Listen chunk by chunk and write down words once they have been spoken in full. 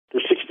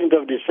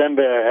of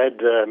December had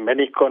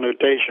many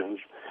connotations.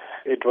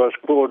 It was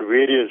called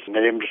various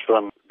names,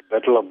 from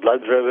Battle of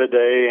Blood River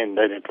Day, and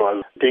then it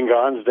was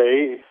Dingaan's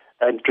Day.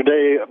 And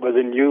today, with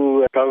the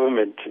new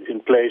government in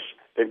place,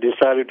 they've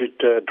decided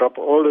to drop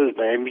all those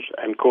names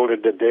and call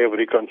it the Day of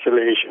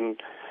Reconciliation,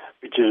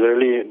 which is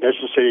really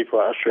necessary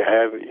for us to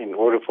have in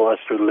order for us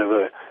to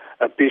live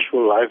a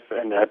peaceful life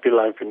and a happy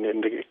life in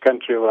the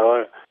country of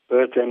our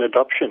birth and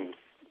adoption.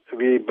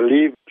 We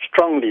believe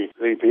strongly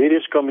the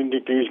various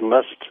communities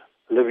must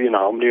live in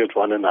harmony with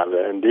one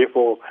another, and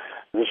therefore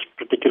this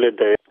particular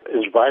day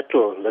is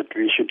vital that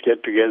we should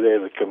get together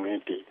as a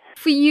community.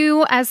 For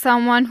you, as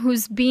someone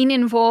who's been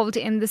involved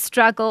in the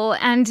struggle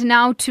and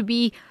now to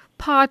be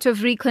part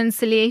of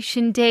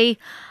Reconciliation Day,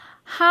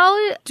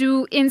 how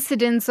do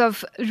incidents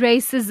of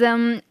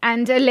racism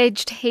and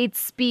alleged hate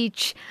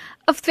speech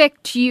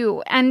affect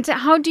you, and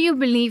how do you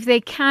believe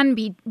they can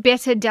be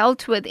better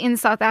dealt with in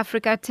South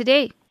Africa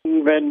today?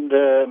 When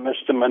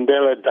Mr.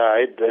 Mandela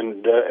died,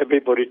 and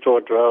everybody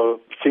thought, well,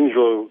 things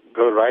will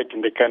go right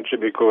in the country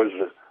because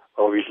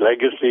of his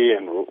legacy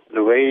and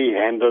the way he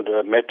handled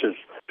matters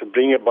to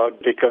bring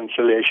about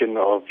reconciliation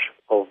of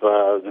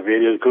the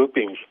various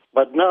groupings.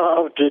 But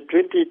now, after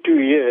 22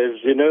 years,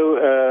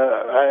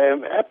 I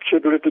am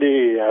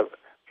absolutely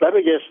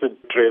flabbergasted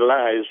to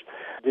realize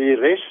the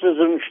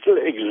racism still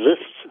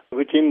exists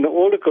within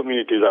all the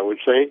communities, I would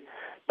say,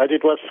 but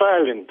it was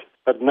silent.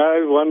 But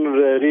now one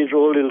reads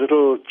all the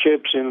little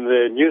chirps in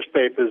the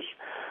newspapers.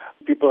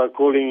 People are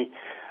calling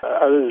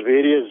others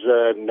various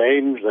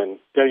names and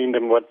telling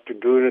them what to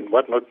do and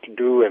what not to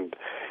do. And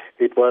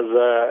it was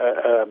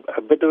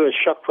a bit of a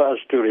shock for us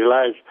to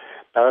realize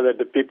now that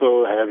the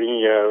people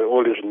having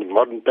all this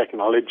modern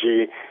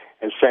technology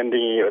and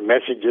sending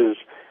messages,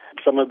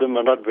 some of them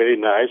are not very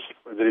nice.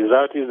 The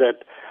result is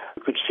that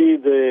you could see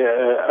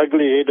the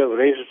ugly head of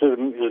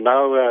racism is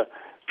now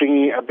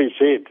bringing up its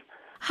head.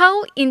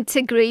 How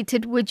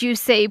integrated would you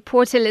say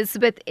Port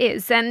Elizabeth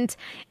is, and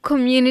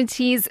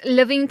communities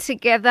living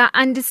together,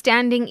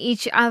 understanding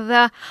each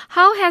other?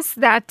 How has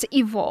that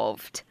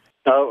evolved?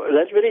 Now,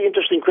 that's a very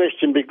interesting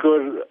question,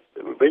 because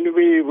when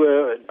we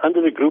were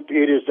under the Group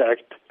Areas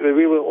Act,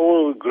 we were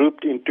all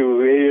grouped into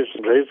various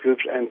race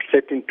groups and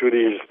set into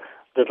these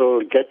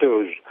little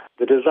ghettos.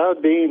 The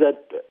result being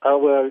that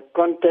our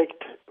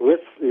contact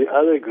with the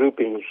other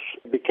groupings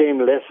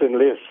became less and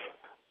less.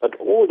 But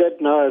all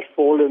that now has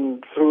fallen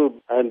through,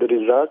 and the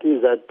result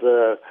is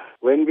that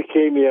when we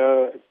came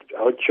here,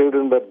 our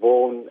children were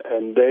born,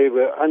 and they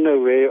were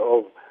unaware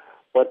of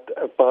what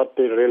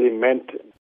apartheid really meant.